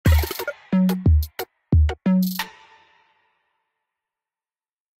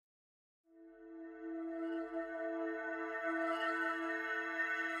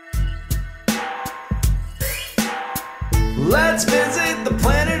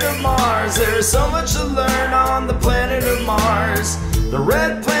is so much to learn on the planet of Mars. The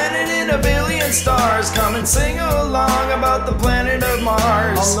red planet in a billion stars. Come and sing along about the planet of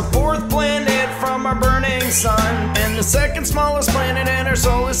Mars. On the fourth planet from our burning sun, and the second smallest planet in our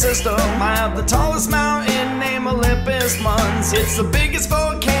solar system. I have the tallest mountain named Olympus Mons. It's the biggest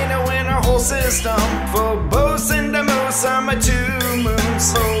volcano in our whole system. Phobos and Deimos are my two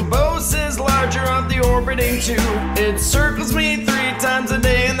moons. Phobos is larger of the orbiting two. It circles me 3 times a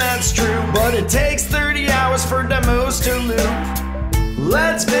day, and that's true. But it takes 30 hours for Deimos to loop.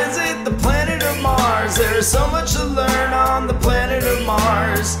 Let's visit the planet of Mars. There's so much to learn on the planet of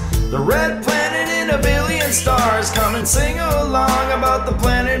Mars. The red planet in a billion stars. Come and sing along about the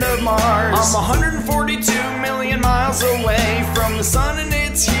planet of Mars. I'm 142 million miles away from the sun and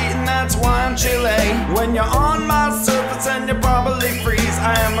its heat, and that's why I'm chilly. When you're on my surface and you probably freeze,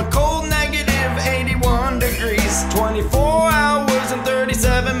 I am a cold negative 81 degrees. 24 hours and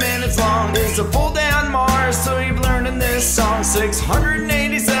 37 minutes long is a full day on Mars, so you've learned in this song.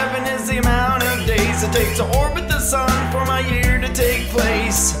 687 is the amount of days it takes to orbit the sun for my year to take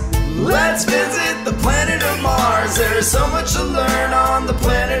place. Let's visit the planet of Mars. There is so much to learn on the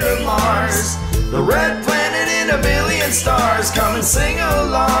planet of Mars. The red planet in a billion stars. Come and sing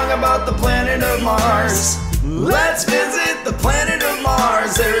along about the planet of Mars. Let's visit the planet of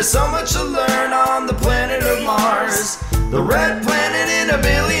Mars. There is so much to learn on the planet of Mars. The red planet in a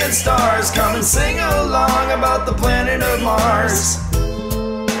billion stars. Come and sing along about the planet of Mars.